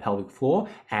changes in their pelvic floor,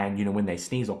 and when they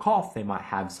sneeze or cough, they might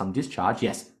have some discharge.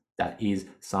 Yes, that is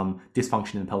some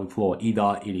dysfunction in the pelvic floor.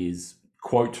 Either it is,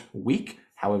 quote, weak,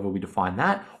 however we define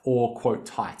that, or, quote,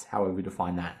 tight, however we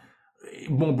define that.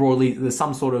 More broadly, there's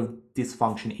some sort of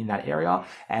dysfunction in that area,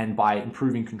 and by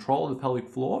improving control of the pelvic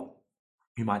floor,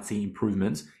 you might see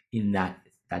improvements in that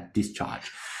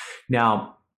discharge.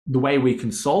 Now, the way we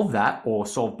can solve that, or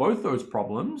solve both those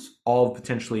problems of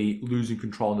potentially losing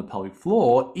control in the pelvic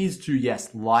floor, is to,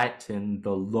 yes, lighten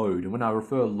the load. And when I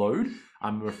refer load,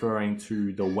 I'm referring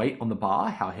to the weight on the bar,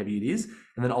 how heavy it is,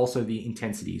 and then also the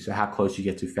intensity, so how close you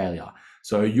get to failure.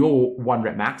 So your 1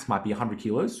 rep max might be 100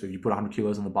 kilos. So if you put 100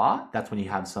 kilos on the bar, that's when you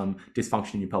have some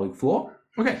dysfunction in your pelvic floor.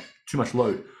 Okay, too much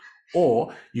load.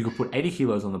 Or you could put 80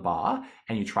 kilos on the bar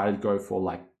and you try to go for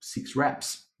like 6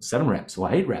 reps, 7 reps,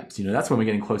 or 8 reps. That's when we're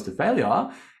getting close to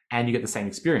failure, and you get the same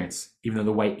experience, even though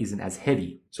the weight isn't as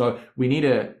heavy. So we need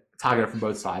to target it from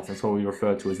both sides. That's what we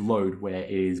refer to as load, where it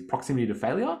is proximity to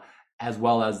failure as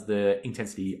well as the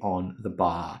intensity on the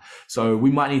bar. So we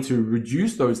might need to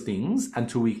reduce those things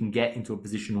until we can get into a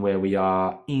position where we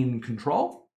are in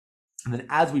control. And then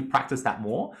as we practice that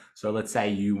more, so let's say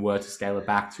you were to scale it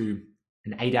back to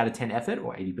an 8 out of 10 effort,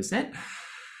 or 80%,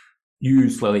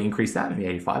 you slowly increase that,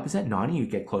 maybe 85%, 90%, you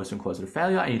get closer and closer to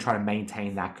failure, and you try to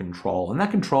maintain that control. And that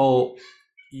control,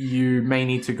 you may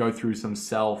need to go through some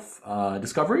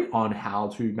self-discovery on how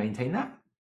to maintain that.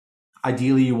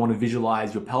 Ideally, you want to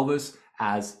visualize your pelvis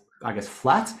as,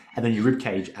 flat, and then your rib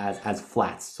cage as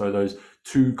flat. So those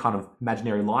two kind of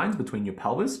imaginary lines between your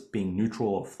pelvis being neutral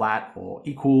or flat or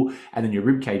equal, and then your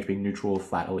rib cage being neutral,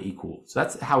 flat, or equal. So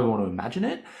that's how we want to imagine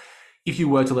it. If you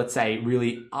were to, let's say,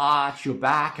 really arch your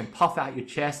back and puff out your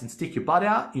chest and stick your butt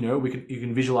out, you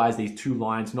can visualize these two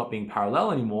lines not being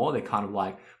parallel anymore. They're kind of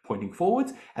like pointing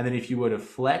forwards. And then if you were to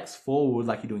flex forward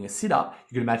like you're doing a sit-up,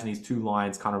 you can imagine these two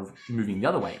lines kind of moving the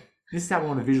other way. This is how we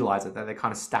want to visualize it, that they're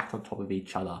kind of stacked on top of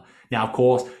each other. Now, of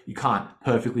course, you can't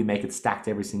perfectly make it stacked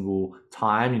every single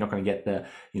time. You're not going to get the,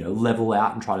 level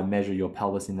out and try to measure your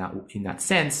pelvis in that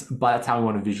sense, but that's how we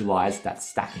want to visualize that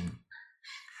stacking.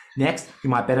 Next, you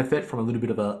might benefit from a little bit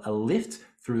of a lift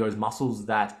through those muscles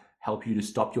that help you to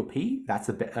stop your pee. That's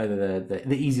the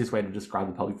easiest way to describe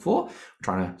the pelvic floor. We're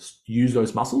trying to use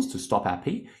those muscles to stop our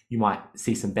pee. You might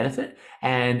see some benefit,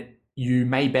 and you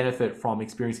may benefit from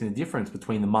experiencing the difference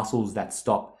between the muscles that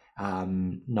stop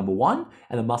number 1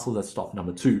 and the muscles that stop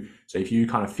number 2. So if you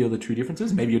kind of feel the two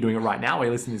differences, maybe you're doing it right now while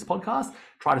you're listening to this podcast,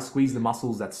 try to squeeze the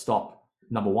muscles that stop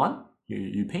number 1,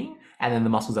 you peeing, and then the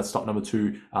muscles that stop number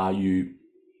 2, you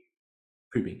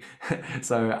pooping.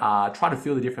 So try to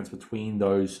feel the difference between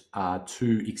those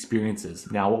two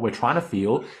experiences. Now, what we're trying to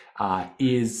feel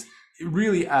is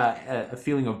really a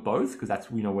feeling of both, because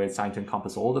that's, we're starting to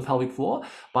encompass all the pelvic floor.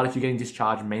 But if you're getting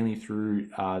discharged mainly through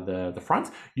the front,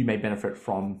 you may benefit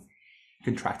from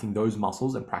contracting those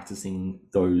muscles and practicing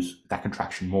that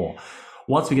contraction more.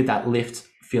 Once we get that lift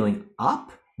feeling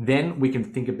up, then we can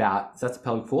think about, so that's the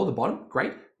pelvic floor, the bottom,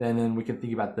 great. Then we can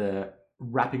think about the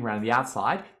wrapping around the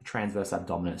outside, the transverse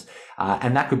abdominis.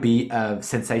 And that could be a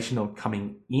sensation of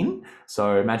coming in.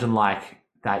 So imagine like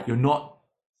that you're not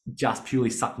just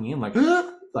purely sucking in, like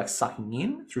sucking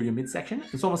in through your midsection.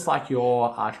 It's almost like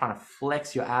you're trying to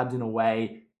flex your abs in a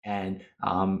way and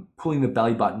pulling the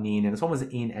belly button in, and it's almost an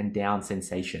in and down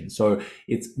sensation. So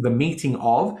it's the meeting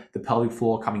of the pelvic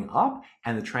floor coming up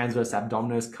and the transverse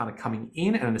abdominis kind of coming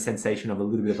in, and a sensation of a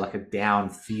little bit of like a down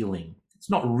feeling. It's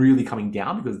not really coming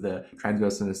down because the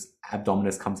transverse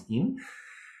abdominis comes in.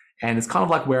 And it's kind of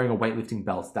like wearing a weightlifting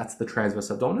belt. That's the transverse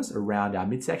abdominis around our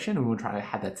midsection, and we're trying to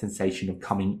have that sensation of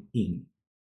coming in.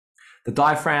 The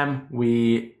diaphragm,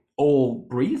 we all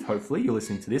breathe. Hopefully you're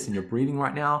listening to this and you're breathing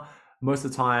right now. Most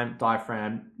of the time,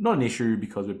 diaphragm, not an issue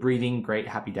because we're breathing, great,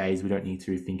 happy days. We don't need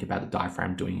to think about the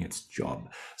diaphragm doing its job.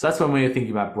 So that's when we're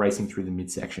thinking about bracing through the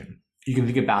midsection. You can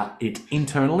think about it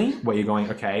internally, where you're going,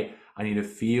 okay, I need to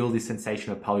feel this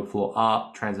sensation of pelvic floor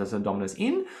up, transverse abdominis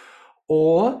in,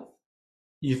 or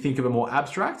you think of it more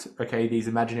abstract, okay, these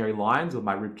imaginary lines of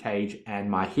my rib cage and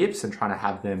my hips, and trying to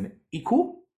have them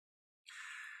equal.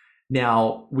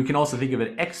 Now, we can also think of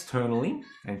it externally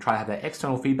and try to have that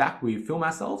external feedback. We film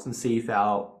ourselves and see if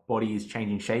our body is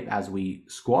changing shape as we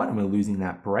squat and we're losing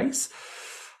that brace.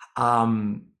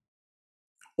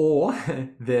 Or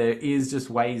there is just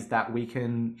ways that we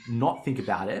can not think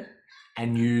about it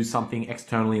and use something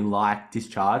externally like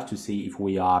discharge to see if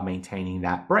we are maintaining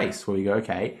that brace, where we go,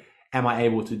 okay, am I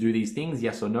able to do these things?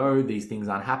 Yes or no? These things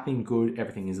aren't happening. Good.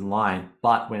 Everything is in line.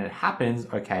 But when it happens,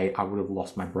 okay, I would have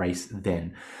lost my brace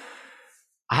then.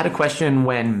 I had a question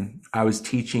when I was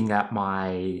teaching at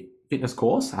my fitness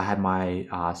course. I had my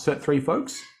Cert 3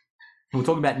 folks. And we're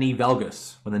talking about knee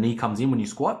valgus, when the knee comes in when you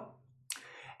squat.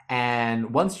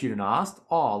 And one student asked,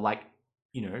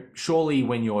 surely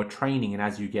when you're training and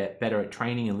as you get better at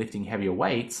training and lifting heavier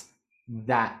weights,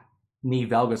 that knee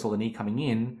valgus or the knee coming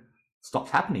in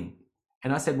stops happening.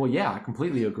 And I said, well, yeah, I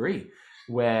completely agree.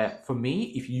 Where for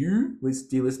me, if you,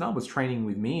 dear listener, was training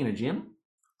with me in a gym,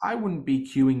 I wouldn't be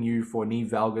cueing you for knee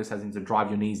valgus as in to drive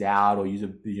your knees out or use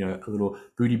a little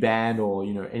booty band or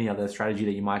any other strategy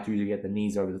that you might do to get the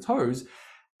knees over the toes.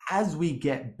 As we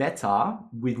get better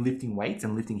with lifting weights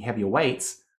and lifting heavier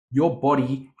weights, your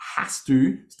body has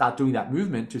to start doing that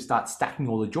movement to start stacking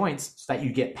all the joints so that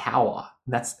you get power.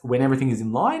 That's when everything is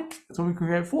in line, that's when we can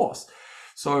create force.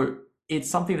 So it's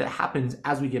something that happens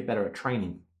as we get better at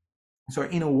training. So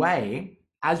in a way,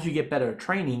 as you get better at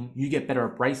training, you get better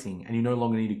at bracing and you no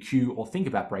longer need to cue or think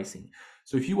about bracing.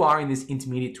 So if you are in this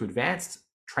intermediate to advanced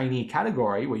trainee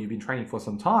category where you've been training for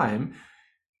some time,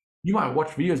 you might watch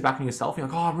videos back on yourself and you're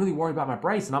like, oh, I'm really worried about my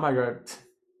brace. And I might go,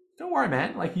 don't worry,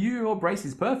 man. Like your brace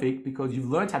is perfect because you've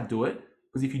learned how to do it.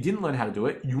 Because if you didn't learn how to do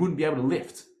it, you wouldn't be able to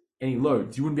lift any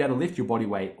loads. You wouldn't be able to lift your body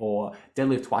weight or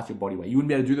deadlift twice your body weight. You wouldn't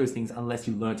be able to do those things unless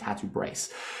you learned how to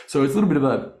brace. So it's a little bit of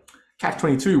a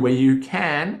catch-22 where you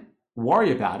can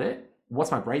worry about it.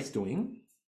 What's my brace doing?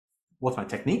 What's my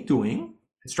technique doing?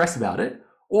 And stress about it.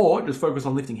 Or just focus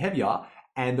on lifting heavier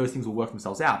and those things will work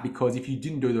themselves out, because if you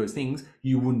didn't do those things,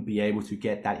 you wouldn't be able to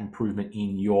get that improvement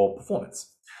in your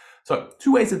performance. So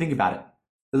 2 ways to think about it.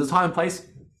 There's a time and place,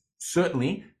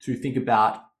 certainly, to think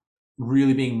about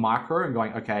really being micro and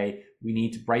going, okay, we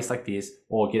need to brace like this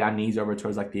or get our knees over our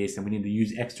toes like this, and we need to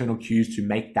use external cues to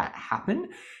make that happen.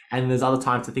 And there's other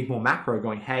times to think more macro,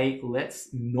 going, hey, let's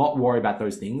not worry about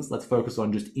those things. Let's focus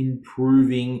on just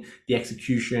improving the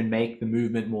execution, make the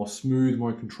movement more smooth,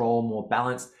 more in control, more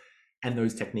balanced, and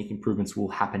those technique improvements will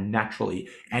happen naturally.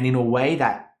 And in a way,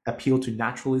 that appeal to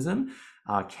naturalism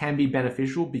can be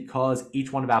beneficial because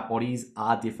each one of our bodies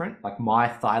are different. Like my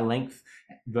thigh length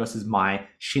versus my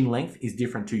shin length is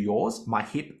different to yours. My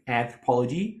hip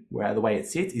anthropology, where the way it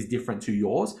sits, is different to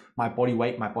yours. My body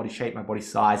weight, my body shape, my body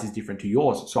size is different to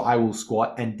yours. So I will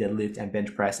squat and deadlift and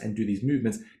bench press and do these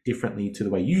movements differently to the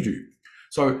way you do.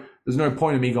 So there's no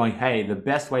point in me going, hey, the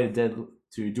best way to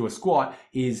do a squat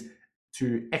is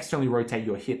to externally rotate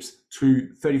your hips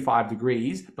to 35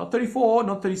 degrees, not 34,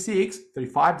 not 36,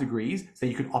 35 degrees, so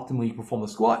you can optimally perform the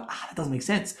squat. That doesn't make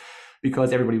sense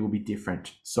because everybody will be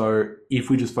different. So if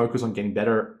we just focus on getting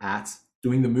better at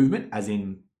doing the movement, as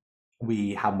in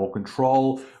we have more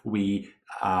control, we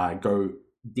go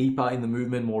deeper in the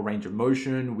movement, more range of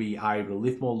motion, we are able to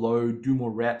lift more load, do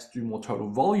more reps, do more total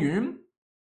volume,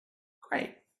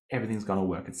 great. Everything's going to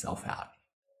work itself out.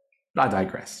 But I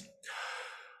digress.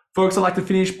 Folks, I'd like to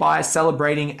finish by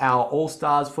celebrating our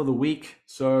All-Stars for the week.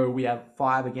 So we have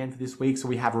 5 again for this week. So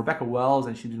we have Rebecca Wells,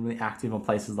 and she's been really active on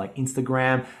places like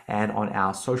Instagram and on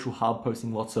our social hub,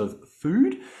 posting lots of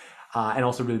food, and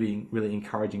also really being really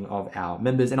encouraging of our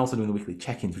members, and also doing the weekly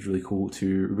check-ins, which is really cool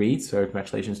to read. So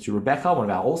congratulations to Rebecca, one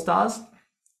of our All-Stars.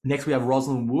 Next, we have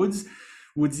Rosalind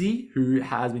Woodsy, who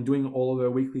has been doing all of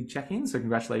her weekly check-ins. So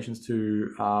congratulations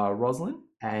to Rosalind,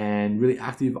 and really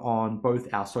active on both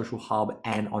our social hub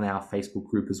and on our Facebook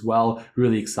group as well.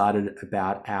 Really excited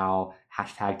about our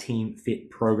hashtag Team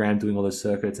Fit program, doing all those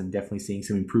circuits and definitely seeing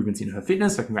some improvements in her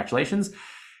fitness. So congratulations.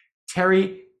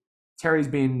 Terry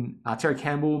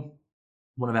Campbell,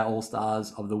 one of our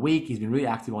All-Stars of the week. He's been really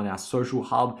active on our social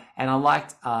hub. And I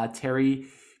liked Terry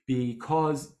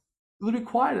because a little bit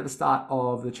quiet at the start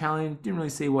of the challenge, didn't really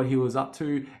see what he was up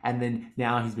to, and then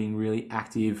now he's been really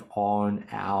active in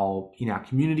our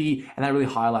community, and that really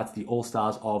highlights the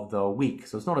All-Stars of the week.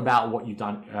 So it's not about what you've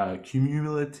done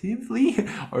cumulatively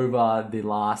over the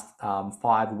last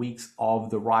 5 weeks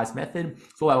of the RISE method.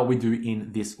 It's all about what we do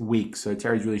in this week. So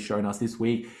Terry's really shown us this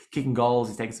week, kicking goals,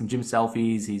 he's taking some gym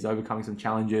selfies, he's overcoming some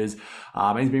challenges,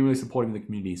 and he's been really supportive of the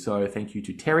community. So thank you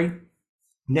to Terry.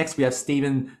 Next, we have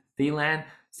Stephen Thieland.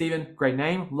 Stephen, great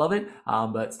name, love it.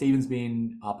 But Stephen's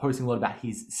been posting a lot about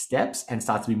his steps and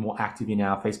starts to be more active in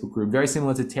our Facebook group. Very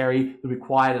similar to Terry, a little bit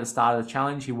quiet at the start of the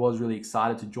challenge. He was really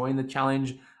excited to join the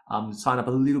challenge, signed up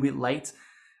a little bit late.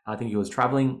 I think he was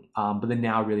traveling, but then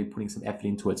now really putting some effort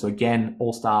into it. So again,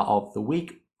 All-Star of the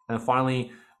week. And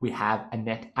finally, we have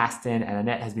Annette Aston, and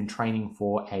Annette has been training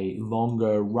for a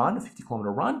longer run, a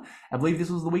 50-kilometer run. I believe this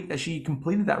was the week that she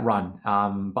completed that run.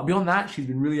 But beyond that, she's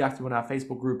been really active on our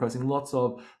Facebook group, posting lots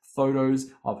of photos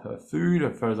of her food,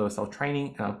 photos of herself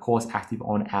training, and of course, active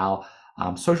on our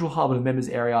social hub and members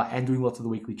area, and doing lots of the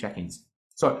weekly check-ins.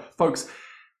 So, folks,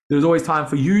 There's always time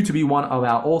for you to be one of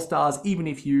our all-stars, even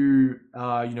if you,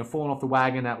 fallen off the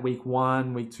wagon at week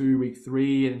 1, week 2, week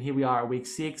 3, and here we are at week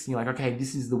 6, and you're like, okay,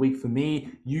 this is the week for me.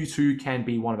 You too can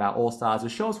be one of our all-stars.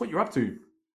 Just show us what you're up to.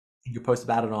 You can post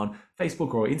about it on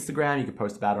Facebook or Instagram. You can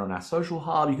post about it on our social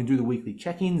hub. You can do the weekly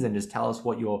check-ins and just tell us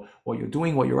what you're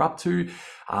doing, what you're up to.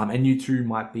 And you too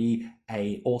might be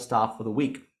a all-star for the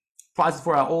week. Prizes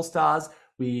for our all-stars.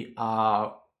 We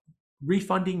are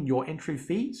refunding your entry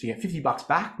fee. So you get $50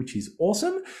 back, which is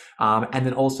awesome. And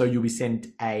then also you'll be sent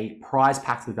a prize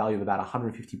pack to the value of about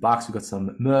 $150. We've got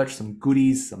some merch, some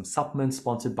goodies, some supplements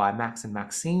sponsored by Max and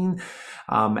Maxine,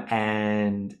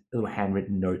 and a little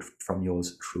handwritten note from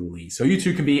yours truly. So you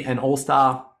too can be an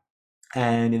all-star.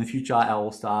 And in the future, our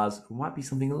all-stars might be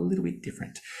something a little bit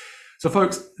different. So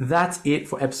folks, that's it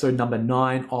for episode number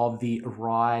 9 of the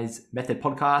Rise Method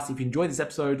podcast. If you enjoyed this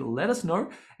episode, let us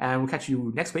know, and we'll catch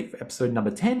you next week for episode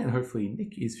number 10. And hopefully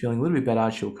Nick is feeling a little bit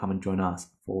better. She'll come and join us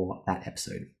for that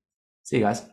episode. See you guys.